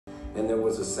And there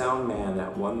was a sound man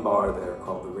at one bar there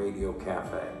called the Radio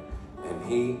Cafe. And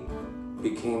he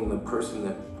became the person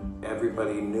that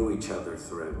everybody knew each other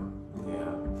through.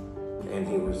 Yeah. And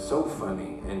he was so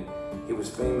funny. And he was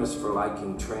famous for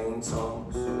liking train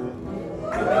songs.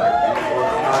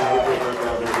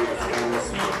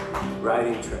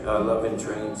 Writing, loving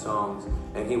train songs,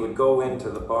 and he would go into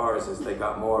the bars as they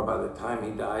got more. By the time he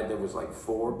died, there was like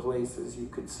 4 places you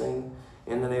could sing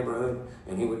in the neighborhood,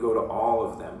 and he would go to all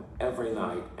of them every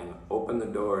night and open the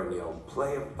door and yell,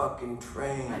 "Play a fucking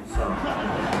train song."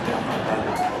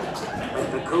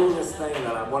 and the coolest thing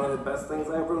one of the best things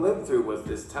I ever lived through was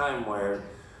this time where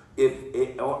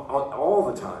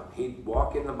all the time, he'd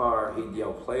walk in the bar, he'd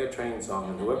yell, "Play a train song,"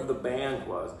 and whoever the band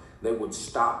was, they would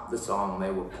stop the song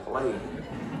they were playing,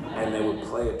 and they would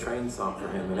play a train song for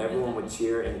him, and everyone would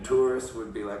cheer, and tourists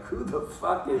would be like, "Who the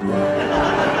fuck is that?"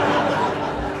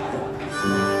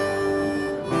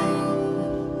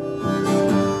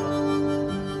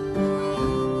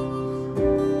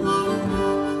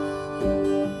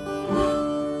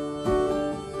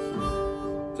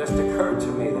 Just occurred to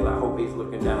me that I hope he's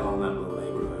looking down on that little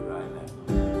neighborhood right now.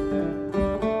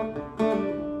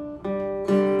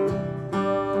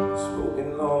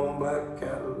 Smoking long black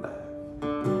Cadillac,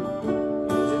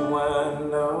 engine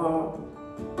winding down.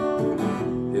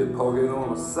 He'd park it on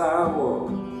the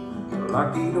sidewalk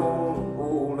like he don't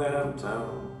old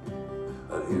downtown.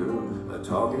 I'd hear her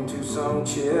talking to some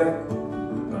chick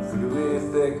through a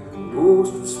thick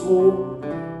ghost of smoke.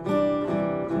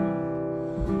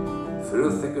 Through a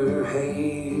thicker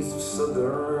haze of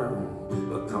southern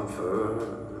comfort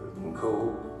and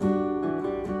cold.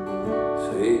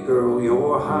 Say, girl,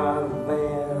 you're hotter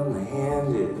than the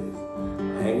hinges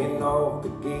hanging off the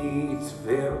gates of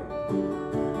hell.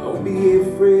 Don't be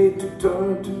afraid to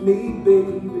turn to me,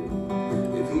 baby,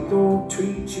 if he don't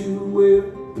treat you well.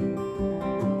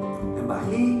 And by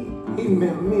he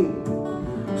meant me.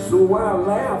 So I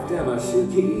laughed and I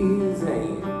shook his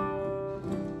hand.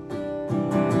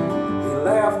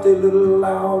 Laughed a little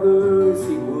louder as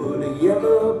he would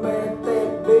yell back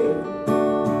that bed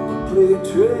and play a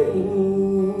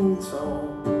train song.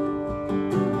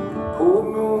 Pour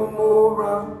me one more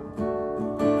round,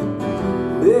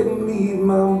 let me leave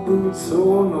my boots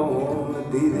on the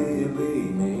day they lay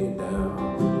me down.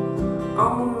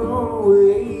 I'm a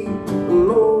runaway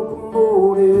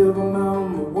locomotive and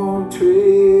I'm a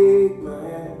one-trick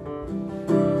man,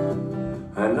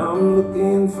 and I'm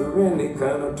looking for any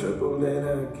kind of trouble that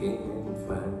I can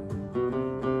find.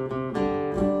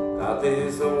 Got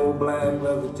this old black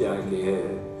leather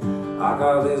jacket, I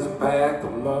got this pack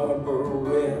of Marlboro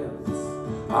Reds,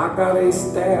 I got a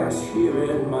stash here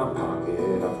in my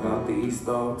pocket, I've got these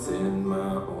thoughts in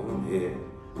my own head.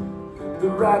 The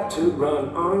right to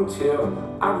run until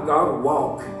I've got to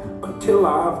walk, until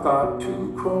I've got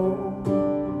to crawl.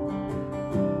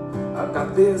 I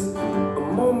got this a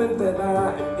moment that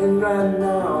I am in right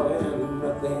now and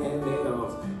nothing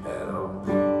else at all.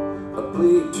 I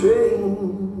play a train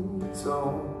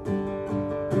song.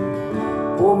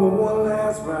 Pour me one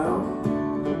last round,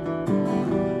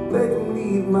 let me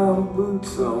leave my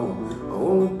boots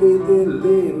on the day they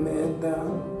lay me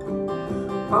down.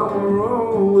 I'm a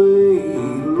runaway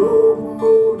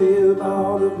locomotive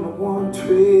out of my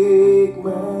one-trick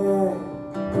mind.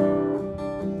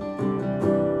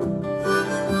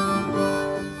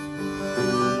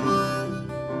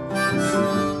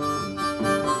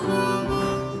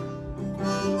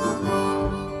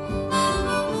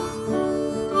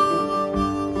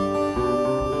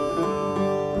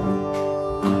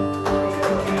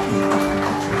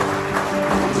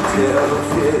 Tell the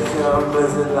fish on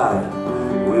Blizzard Light,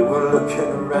 we were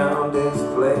looking around his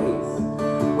place.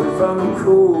 We found him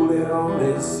coolly on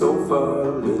his sofa,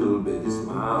 a little bitty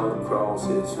smile across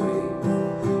his face.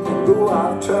 And though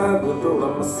I've tried with all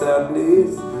of my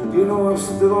sadness, you know I'm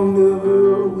still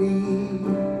never weak.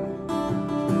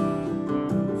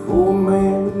 For a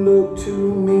man who looked to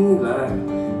me like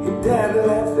he died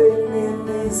laughing in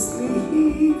his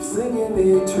sleep, singing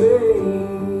a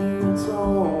train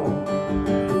song.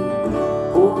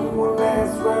 One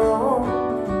last round,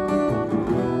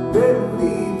 let him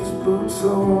leave his boots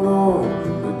on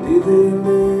the day they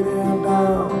lay him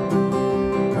down.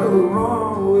 The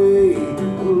wrong way,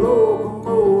 a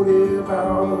locomotive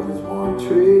out of his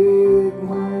one-trick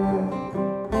mind.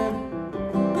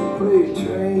 Play a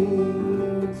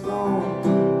train song,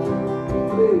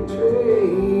 play a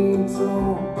train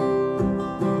song,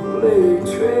 play a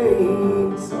train